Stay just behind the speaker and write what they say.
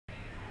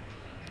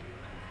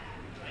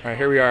Alright,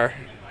 here we are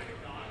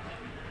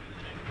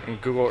in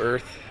Google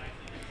Earth.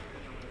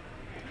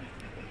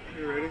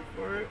 You ready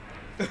for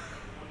it?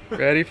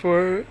 Ready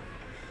for it?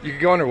 You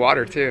can go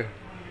underwater too.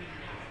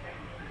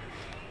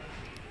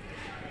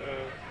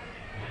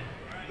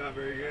 Not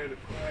very good at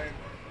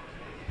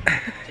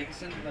flying. Take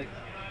us in, like...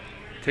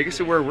 Take us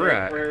to where we're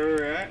at. Where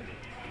we're at?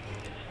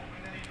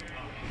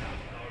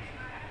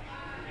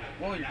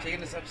 Whoa, you're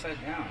taking us upside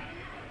down.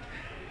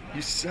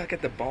 You suck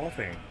at the ball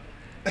thing.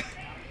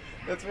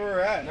 That's where we're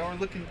at. Now we're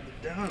looking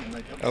down,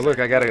 like... Oh look,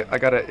 I got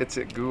a. It's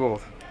at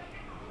Google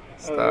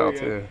style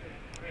too.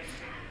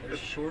 There's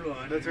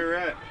shoreline. That's where we're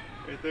at.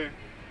 Right there.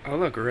 Oh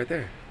look, we're right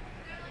there.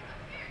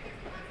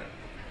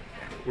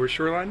 We're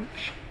shoreline.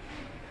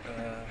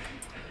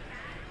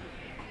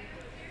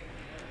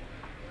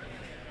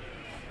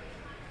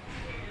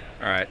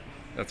 All right,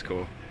 that's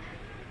cool.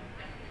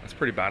 That's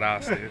pretty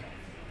badass, dude.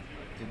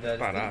 Dude, look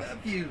Badass. at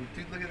that view.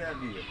 Dude, look at that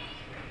view.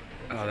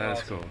 Oh, that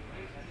is cool.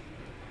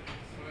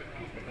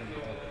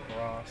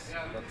 Across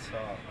the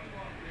top.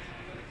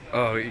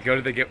 Oh, you go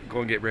to the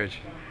Golden Gate Bridge.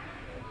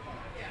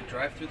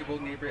 Drive through the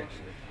Golden Gate Bridge.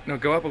 No,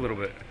 go up a little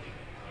bit.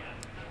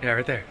 Yeah,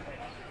 right there.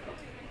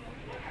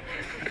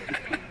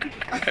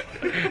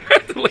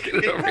 Look at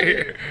it over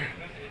here.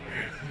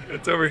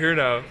 It's over here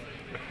now.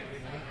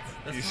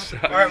 You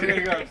suck. Alright, we're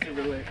gonna go. I'm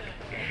super late.